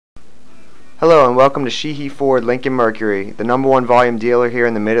Hello and welcome to Sheehy Ford Lincoln Mercury, the #1 volume dealer here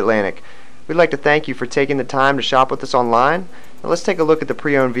in the Mid-Atlantic. We'd like to thank you for taking the time to shop with us online. Now let's take a look at the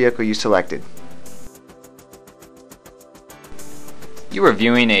pre-owned vehicle you selected. You are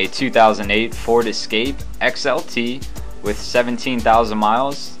viewing a 2008 Ford Escape XLT with 17,000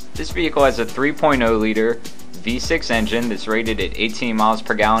 miles. This vehicle has a 3.0 liter V6 engine that's rated at 18 miles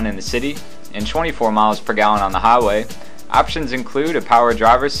per gallon in the city and 24 miles per gallon on the highway. Options include a power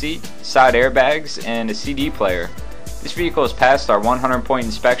driver's seat, side airbags, and a CD player. This vehicle has passed our 100-point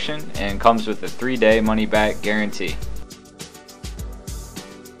inspection and comes with a 3-day money-back guarantee.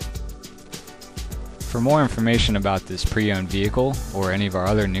 For more information about this pre-owned vehicle or any of our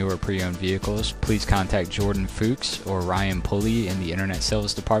other newer pre-owned vehicles, please contact Jordan Fuchs or Ryan Pulley in the Internet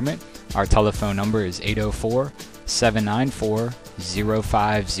Sales Department. Our telephone number is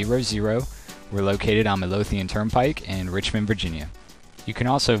 804-794-0500. We're located on Midlothian Turnpike in Richmond, Virginia. You can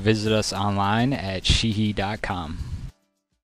also visit us online at sheehy.com.